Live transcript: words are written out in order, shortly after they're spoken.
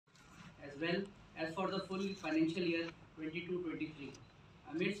well as for the full financial year 22-23.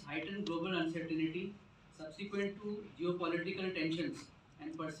 Amidst heightened global uncertainty subsequent to geopolitical tensions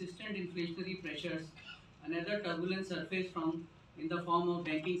and persistent inflationary pressures, another turbulence surfaced in the form of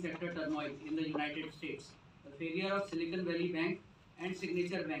banking sector turmoil in the United States. The failure of Silicon Valley Bank and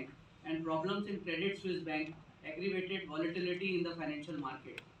Signature Bank and problems in Credit Suisse Bank aggravated volatility in the financial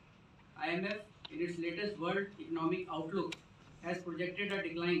market. IMF, in its latest World Economic Outlook, has projected a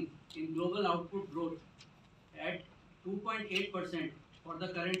decline in global output growth at 2.8% for the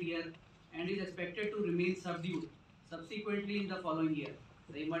current year and is expected to remain subdued subsequently in the following year.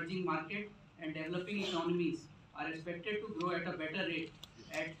 The emerging market and developing economies are expected to grow at a better rate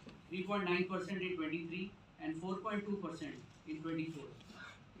at 3.9% in 23 and 4.2% in 24.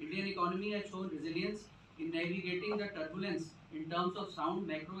 Indian economy has shown resilience in navigating the turbulence in terms of sound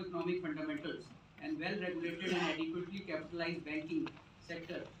macroeconomic fundamentals and well-regulated and adequately capitalized banking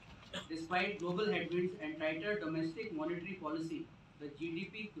sector. Despite global headwinds and tighter domestic monetary policy, the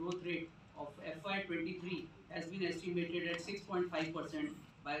GDP growth rate of FY23 has been estimated at 6.5%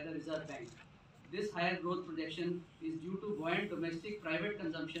 by the Reserve Bank. This higher growth projection is due to buoyant domestic private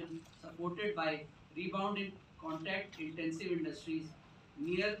consumption supported by rebound in contact-intensive industries,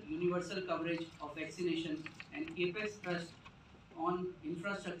 near universal coverage of vaccination, and capex thrust on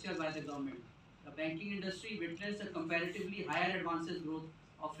infrastructure by the government. The banking industry witnessed a comparatively higher advances growth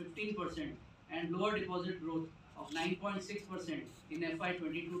of 15% and lower deposit growth of 9.6% in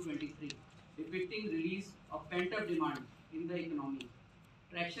FY22-23, depicting release of pent-up demand in the economy.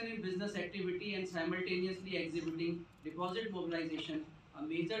 Traction in business activity and simultaneously exhibiting deposit mobilization, a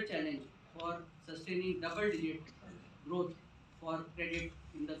major challenge for sustaining double-digit growth for credit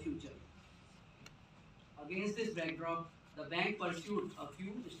in the future. Against this backdrop, the bank pursued a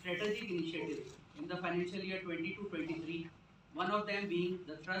few strategic initiatives in the financial year 22-23, one of them being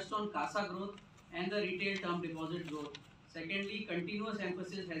the thrust on CASA growth and the retail term deposit growth. Secondly, continuous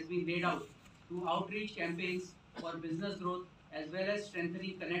emphasis has been laid out to outreach campaigns for business growth as well as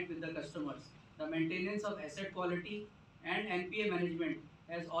strengthening connect with the customers. The maintenance of asset quality and NPA management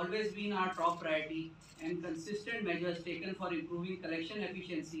has always been our top priority, and consistent measures taken for improving collection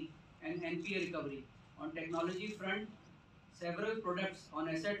efficiency and NPA recovery. On technology front, several products on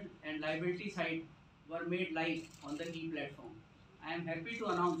asset and liability side were made live on the e-platform. I am happy to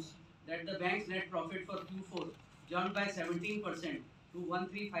announce that the bank's net profit for Q4 jumped by 17% to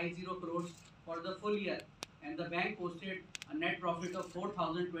 1350 crores for the full year, and the bank posted a net profit of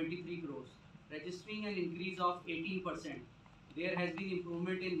 4023 crores, registering an increase of 18%. There has been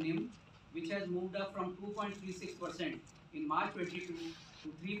improvement in NIM, which has moved up from 2.36% in March 22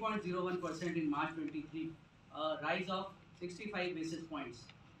 to 3.01% in March 23, a rise of 65 basis points.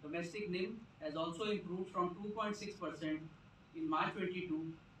 Domestic NIM has also improved from 2.6% in March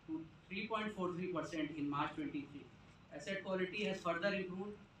 22 to 3.43% in March 23. Asset quality has further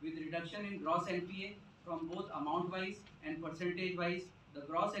improved with reduction in gross NPA from both amount-wise and percentage-wise. The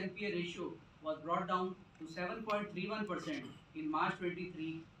gross NPA ratio was brought down to 7.31% in March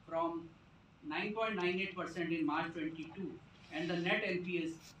 23 from 9.98% in March 22, and the net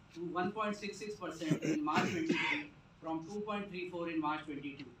NPAs to 1.66% in March 23 from 2.34 in March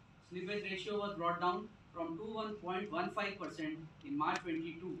 22. Slippage ratio was brought down from 1.15% in March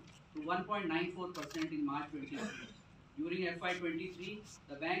 22 to 1.94% in March 23. During FY23,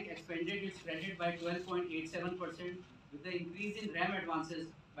 the bank expanded its credit by 12.87% with the increase in RAM advances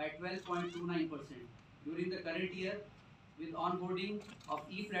by 12.29%. During the current year, with onboarding of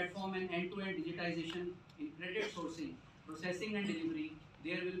e-platform and end-to-end digitization in credit sourcing, processing and delivery,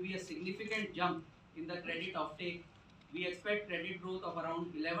 there will be a significant jump in the credit offtake. We expect credit growth of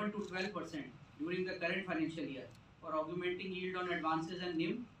around 11 to 12% during the current financial year. For augmenting yield on advances and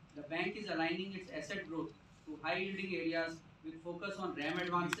NIM, the bank is aligning its asset growth to high-yielding areas with focus on RAM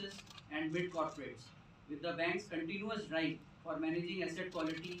advances and mid-corporates. With the bank's continuous drive for managing asset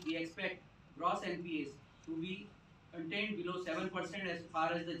quality, we expect gross NPAs to be contained below 7% as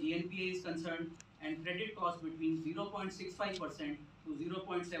far as the GNPA is concerned, and credit cost between 0.65% to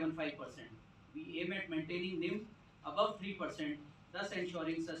 0.75%. We aim at maintaining NIM above 3%, thus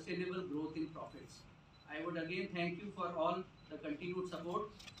ensuring sustainable growth in profits. I would again thank you for all the continued support.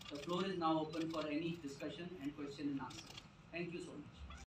 The floor is now open for any discussion and question and answer. Thank you so much.